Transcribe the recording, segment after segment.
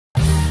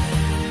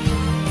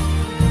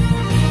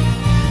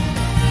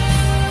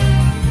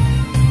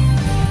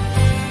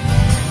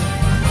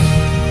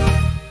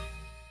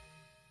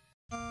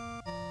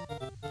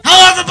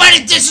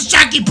everybody, this is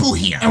Jackie Poo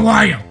here. And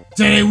Wario,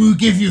 today we'll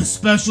give you a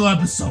special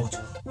episode.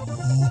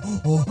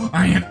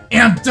 I am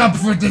amped up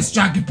for this,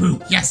 Jackie Poo.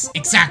 Yes,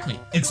 exactly.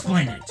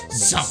 Explain it.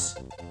 So,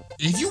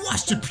 if you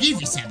watched the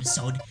previous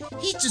episode,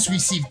 he just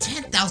received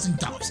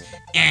 $10,000,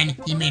 and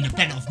he made a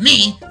bet of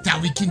me that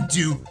we can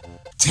do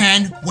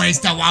 10 ways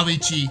that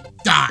Waluigi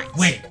dies.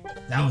 Wait,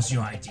 that was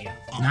your idea,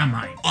 not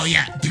mine. Oh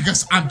yeah,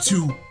 because I'm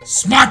too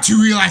smart to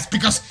realize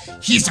because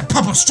he's a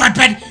purple striped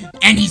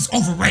and he's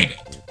overrated.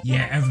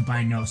 Yeah,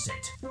 everybody knows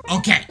it.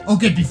 Okay.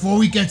 Okay, before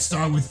we get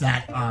started with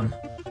that,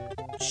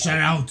 shout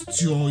out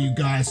to all you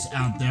guys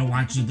out there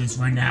watching this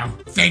right now.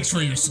 Thanks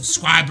for your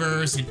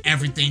subscribers and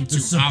everything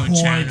to support, our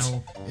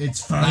channel.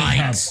 It's very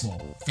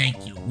helpful.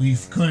 Thank you. We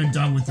couldn't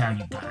done without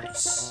you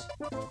guys.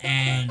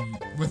 And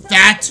with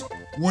that,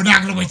 we're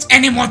not gonna waste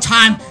any more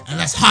time and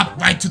let's hop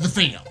right to the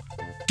video.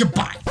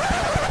 Goodbye.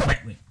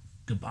 Wait.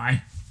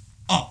 Goodbye?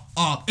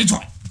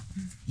 Enjoy.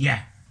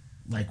 Yeah,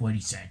 like what he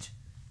said.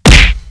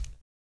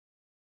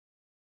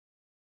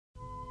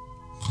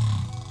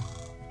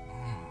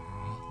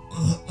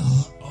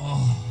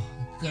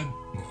 Good.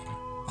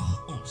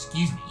 Oh,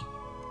 excuse me.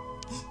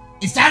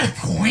 Is that a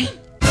coin?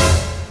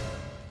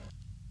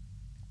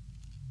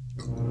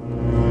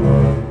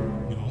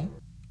 No.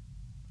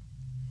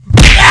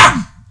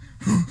 Ah!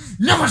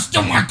 Never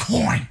steal my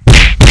coin!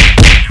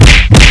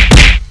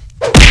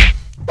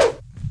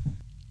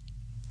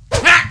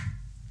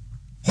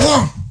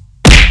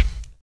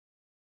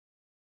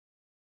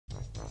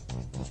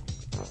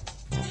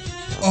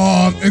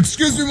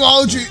 Excuse me,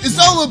 Waluigi, is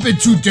that a little bit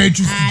too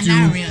dangerous to do?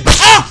 Not really.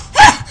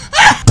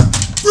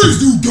 Please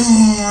do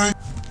die!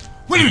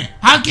 Wait a minute,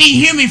 how can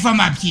you hear me from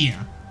up here?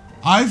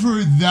 I've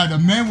heard that a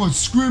man was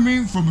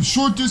screaming from a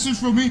short distance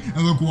from me,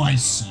 and look what I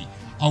see.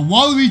 A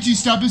Waluigi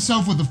stabbed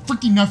himself with a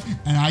freaking knife,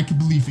 and I can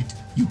believe it.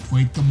 You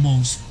played the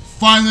most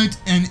violent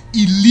and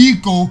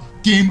illegal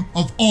game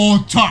of all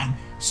time.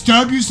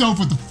 Stab yourself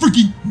with a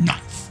freaking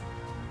knife.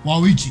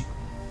 Waluigi,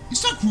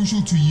 is that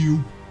crucial to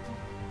you?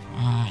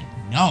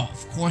 No,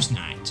 of course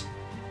not.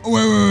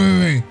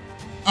 Wait.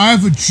 I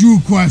have a true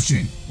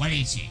question. What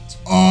is it?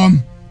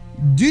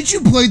 Did you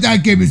play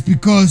that game is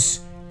because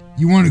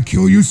you want to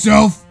kill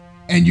yourself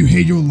and you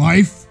hate your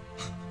life?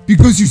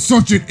 Because you're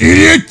such an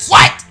idiot?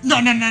 What?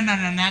 No,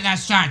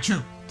 that's not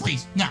true.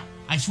 Please, no,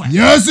 I swear.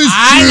 Yes, it's true.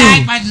 I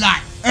like my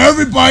life.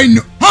 Everybody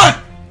know.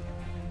 Huh!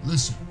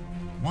 Listen,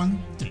 one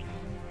thing.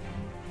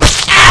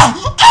 Ow!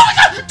 Oh my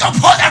god! Don't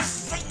pull that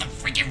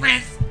freaking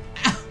wrist!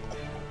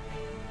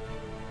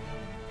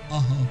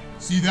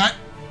 See that?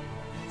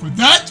 For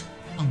that,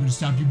 I'm gonna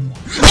stab you more.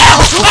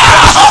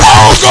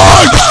 Oh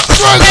God!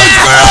 Friend, let's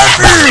get out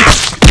of here!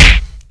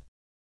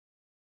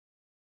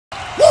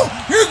 Woo!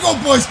 Here we go,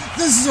 boys.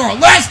 This is our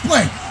last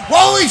play.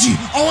 Waluigi,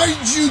 I want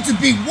you to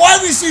be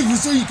wide receiver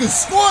so you can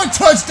score a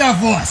touchdown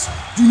for us.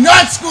 Do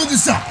not screw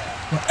this up.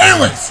 But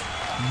anyways,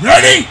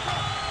 ready?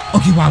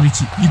 Okay,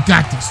 Waluigi, you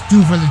got this.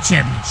 Do it for the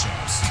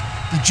championships.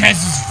 The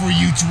chances for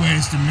you to win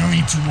is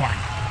 1,000,000 to 1.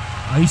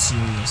 Are you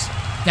serious?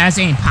 That's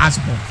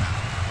impossible.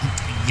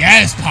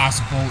 Yeah, it's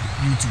possible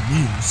you to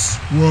lose.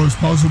 Well, it's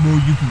possible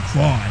you can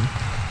cry.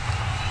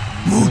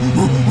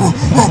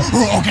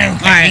 Okay,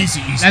 right,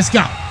 easy. Let's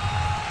go.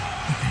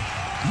 Okay,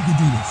 you can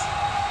do this.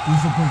 Do it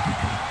for perfect.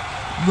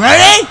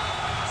 Ready?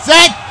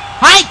 Set,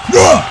 hike!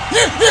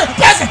 Here,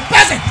 pass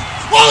it!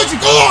 Waluigi,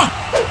 go on!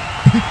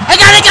 I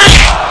got it!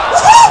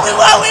 We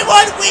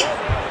won!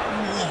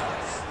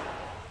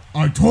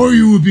 I told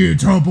you would be a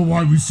terrible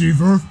wide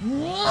receiver.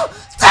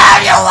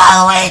 Damn you,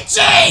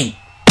 Waluigi!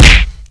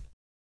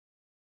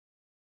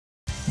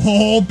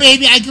 Oh,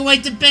 baby, I can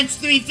wait to bench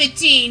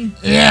 315.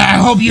 Yeah, I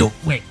hope you...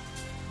 Wait,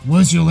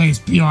 what's your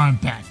latest PR on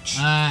bench?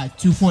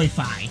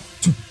 245.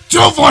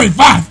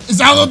 245? Is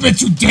that a little bit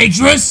too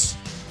dangerous?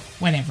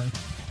 Whatever.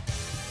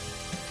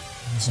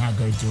 That's not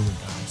gonna do it,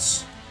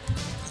 guys.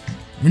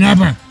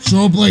 Remember,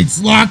 shoulder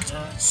blades locked.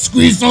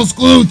 Squeeze those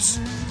glutes.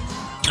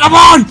 Come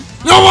on!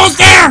 You're almost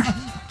there!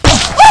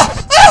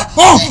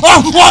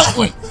 What?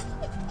 Wait.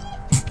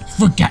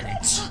 Forget it.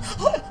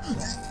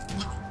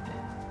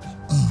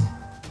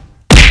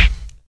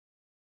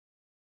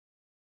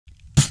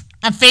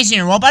 I'm facing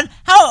a robot?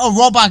 How a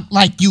robot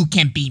like you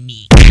can beat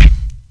me?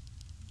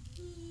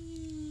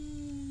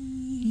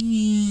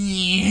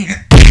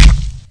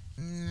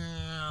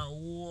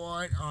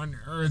 What on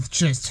earth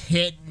just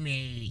hit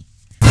me?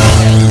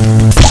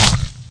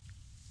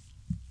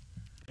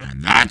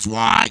 And that's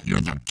why you're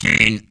the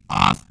king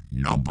of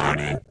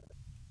nobody.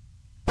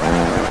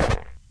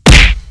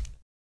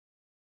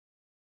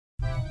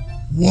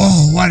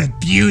 Whoa, what a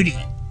beauty!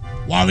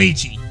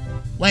 Waluigi,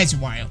 where's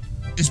Wario?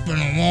 It's been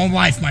a long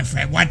life, my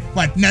friend. What?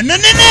 No!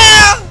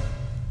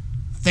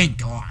 Thank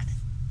God.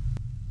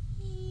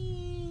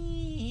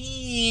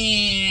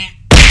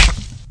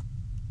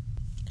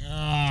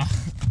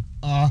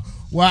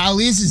 Well, at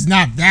least it's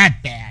not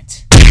that bad.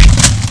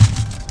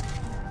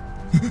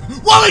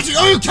 Waluigi,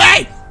 are you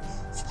okay?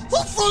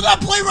 Who threw that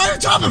plate right on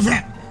top of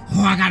him?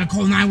 Oh, I gotta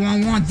call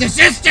 911 this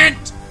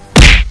instant!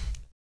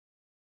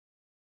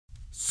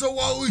 So,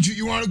 Waluigi,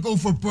 you wanna go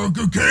for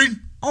Burger King?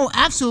 Oh,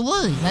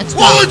 absolutely. Let's go.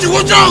 Waluigi,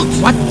 watch out!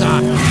 What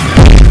the?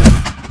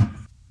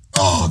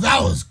 Oh,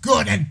 that was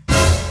good. And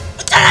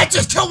did I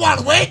just kill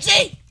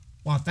Waluigi?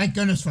 Well, thank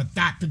goodness for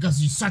that, because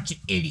he's such an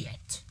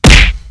idiot.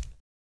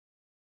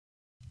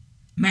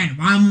 Man,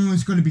 Ramen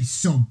was gonna be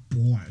so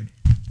bored.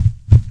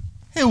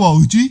 Hey,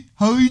 Waluigi,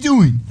 how are you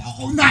doing?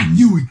 Oh, not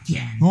you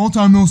again. Long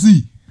time no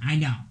see. I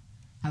know.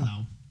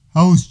 Hello.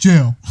 How was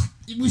jail?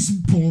 It was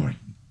boring.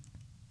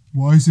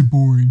 Why is it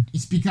boring?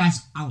 It's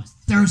because I was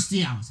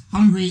thirsty, I was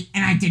hungry,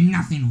 and I did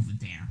nothing over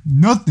there.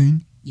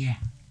 Nothing? Yeah.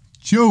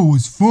 Jail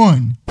was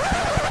fun.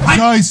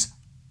 Besides,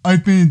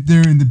 I've been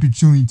there in the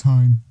bajillion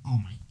time. Oh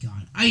my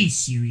god. Are you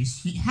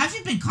serious? Have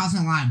you been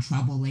causing a lot of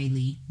trouble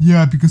lately?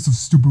 Yeah, because of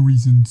stupid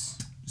reasons.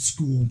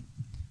 School.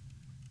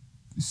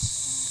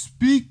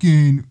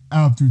 Speaking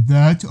after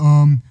that,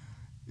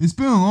 it's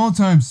been a long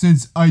time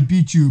since I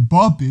beat you a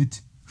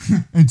Bobbit.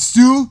 And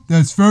still,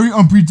 that's very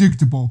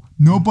unpredictable.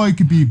 Nobody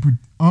can be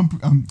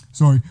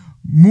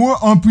more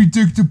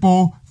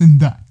unpredictable than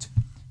that.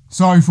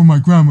 Sorry for my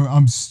grammar,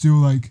 I'm still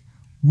like,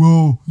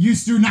 well... You're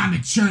still not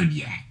matured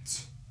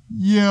yet.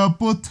 Yeah,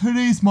 but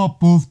today's my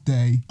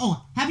birthday.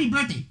 Oh, happy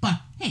birthday.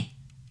 But, hey,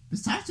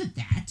 besides with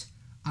that,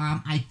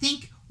 I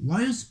think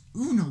Wario's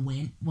Uno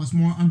win was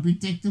more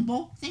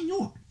unpredictable than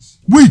yours.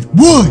 Wait,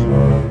 what?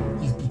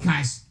 It's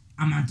because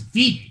I'm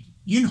undefeated.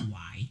 You know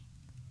why.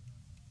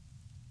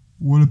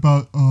 What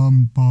about,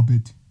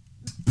 Bobbit?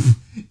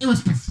 It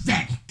was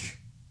pathetic.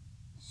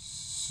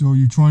 So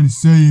you're trying to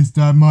say is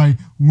that my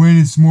win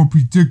is more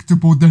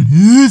predictable than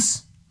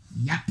his?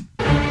 Yep.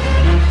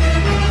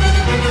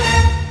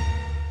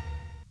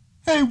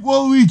 Hey,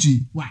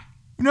 Waluigi. What?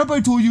 Remember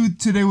I told you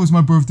today was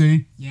my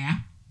birthday? Yeah?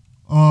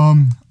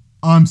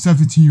 I'm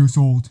 17 years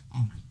old.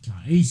 Oh my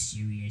god, are you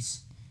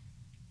serious?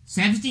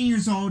 17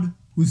 years old,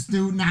 who's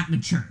still not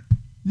mature.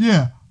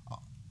 Yeah,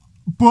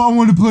 but I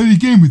want to play the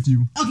game with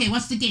you. Okay,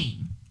 what's the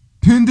game?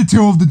 Pin the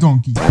tail of the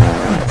donkey.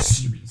 Are you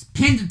serious?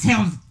 Pin the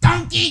tail of the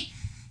donkey?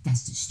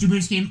 That's the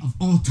stupidest game of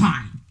all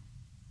time.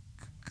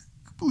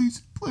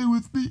 Please play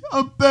with me.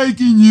 I'm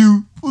begging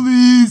you.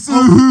 Please.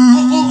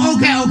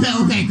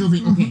 Okay,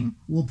 Goofy. Okay,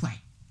 we'll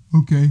play.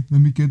 Okay,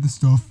 let me get the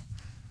stuff.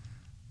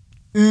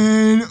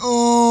 And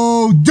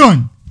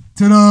done.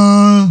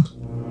 Ta-da!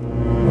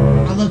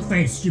 I look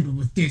very stupid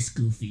with this,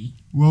 Goofy.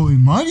 Well,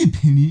 in my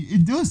opinion,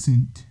 it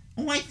doesn't.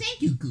 Oh, why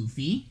thank you,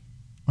 Goofy.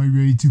 Are you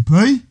ready to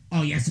play?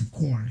 Oh, yes, of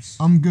course.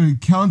 I'm gonna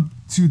count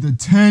to the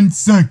 10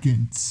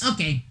 seconds.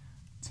 Okay.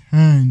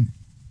 10,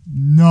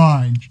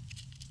 9,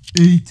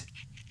 8,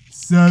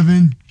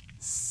 7,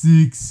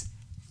 6,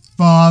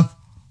 5,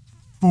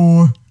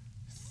 4,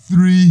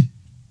 3,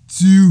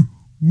 2,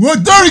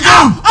 1. There we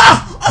go!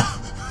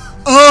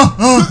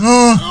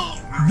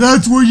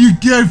 That's what you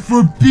get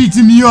for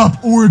beating me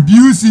up or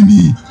abusing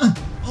me.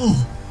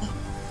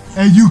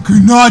 And you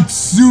cannot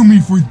sue me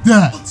for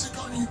that.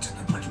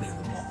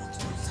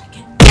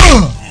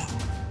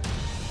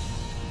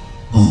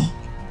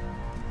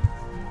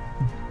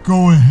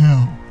 Go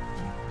ahead.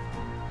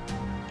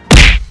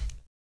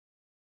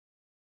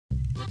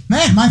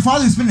 Man, my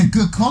father's been a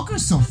good cooker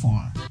so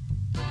far.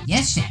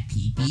 Yes,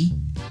 Jackie Poo.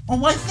 Oh,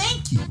 why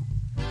thank you.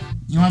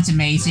 You know what's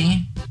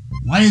amazing?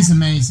 What is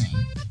amazing?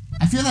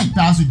 I feel like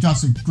Bowser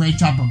does a great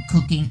job of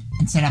cooking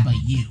instead of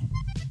you.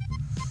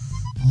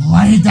 Oh,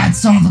 I hate that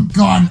son of a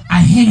gun.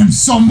 I hate him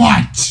so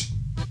much.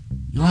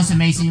 You know what's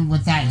amazing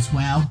with that as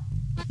well?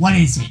 What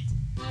is it?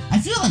 I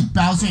feel like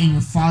Bowser and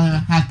your father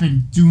have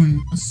been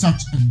doing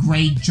such a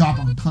great job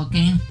of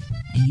cooking,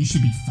 and you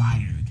should be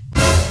fired.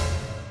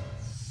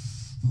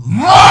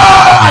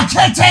 I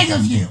can't take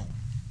of you!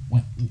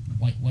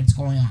 What's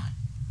going on?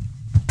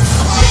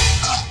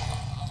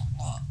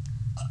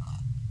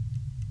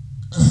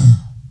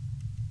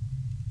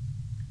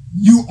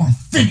 You are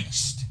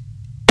finished!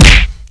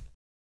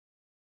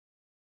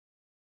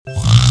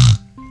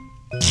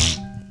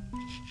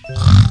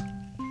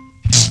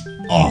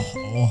 Oh,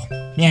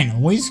 man,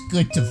 always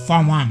good to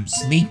fun while I'm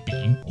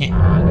sleeping.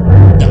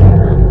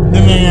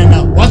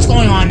 No. What's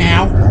going on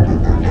now?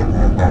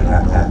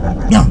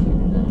 No,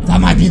 that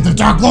might be the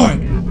Dark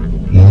Lord.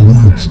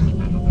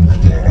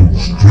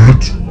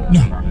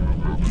 No,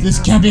 this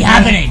can't be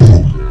happening.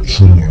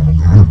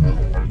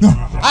 No,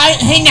 I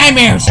hate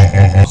nightmares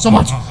so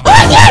much.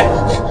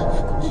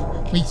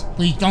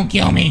 Please don't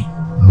kill me.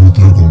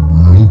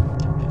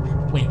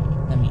 Wait,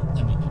 let me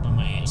open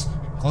my eyes.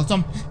 Close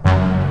them.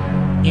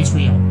 It's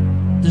real.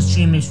 This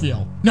dream is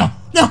real. No,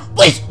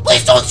 please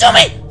don't sue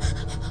me!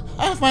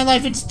 I have my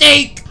life at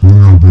stake!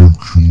 You're about to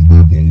kill me,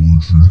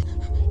 Waluigi.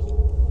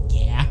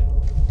 Yeah?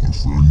 My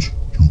friend,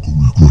 you can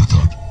regret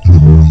that in a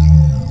million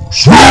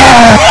years.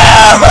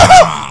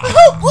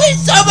 Please,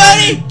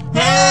 somebody!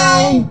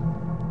 Help!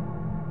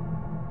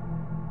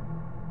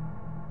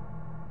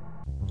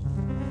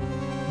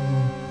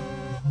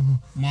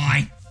 My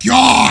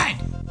God!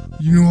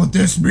 You know what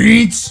this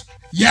means?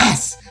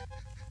 Yes!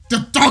 The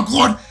Dark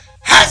Lord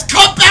has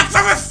come back for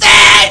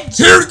revenge!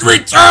 He's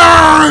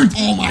returned!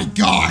 Oh my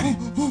God!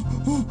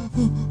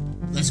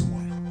 Listen,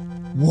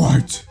 Wario.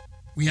 What?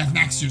 We have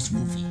next year's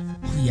movie.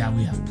 Oh, yeah,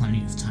 we have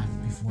plenty of time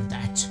before for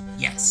that.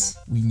 Yes.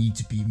 We need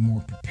to be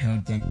more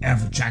prepared than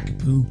ever, Jackie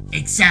Poo.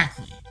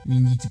 Exactly. We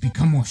need to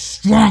become more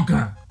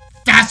stronger.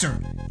 Faster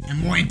and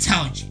more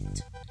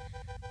intelligent.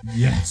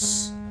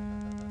 Yes.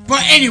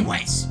 But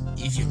anyways,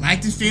 if you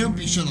like this video,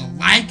 be sure to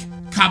like,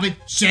 comment,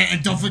 share,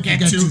 and don't forget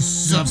to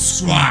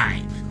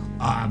subscribe.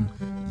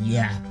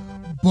 Yeah.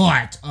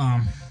 But,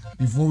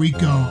 before we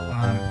go,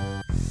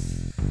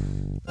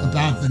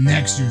 about the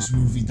next year's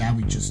movie that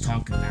we just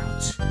talked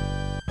about,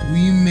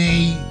 we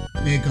may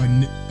make a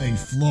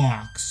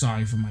vlog.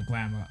 Sorry for my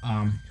grammar.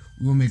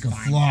 We'll make a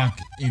vlog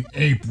in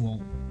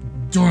April,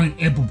 during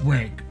April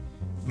break.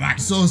 Right.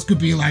 So this could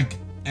be like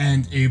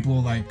end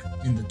April, like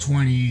in the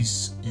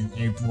 20s in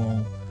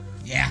April.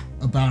 Yeah.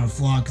 About a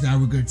vlog that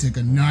we're gonna take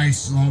a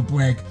nice long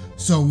break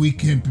so we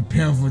can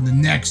prepare for the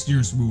next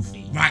year's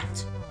movie.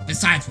 Right.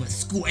 Besides with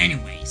school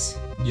anyways.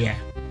 Yeah.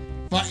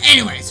 But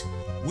anyways,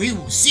 we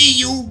will see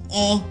you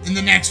all in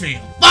the next video.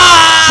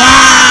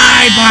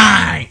 Bye!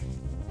 Bye!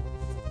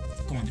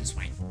 Going this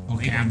way.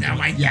 Okay, I'm that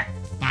way. Yeah.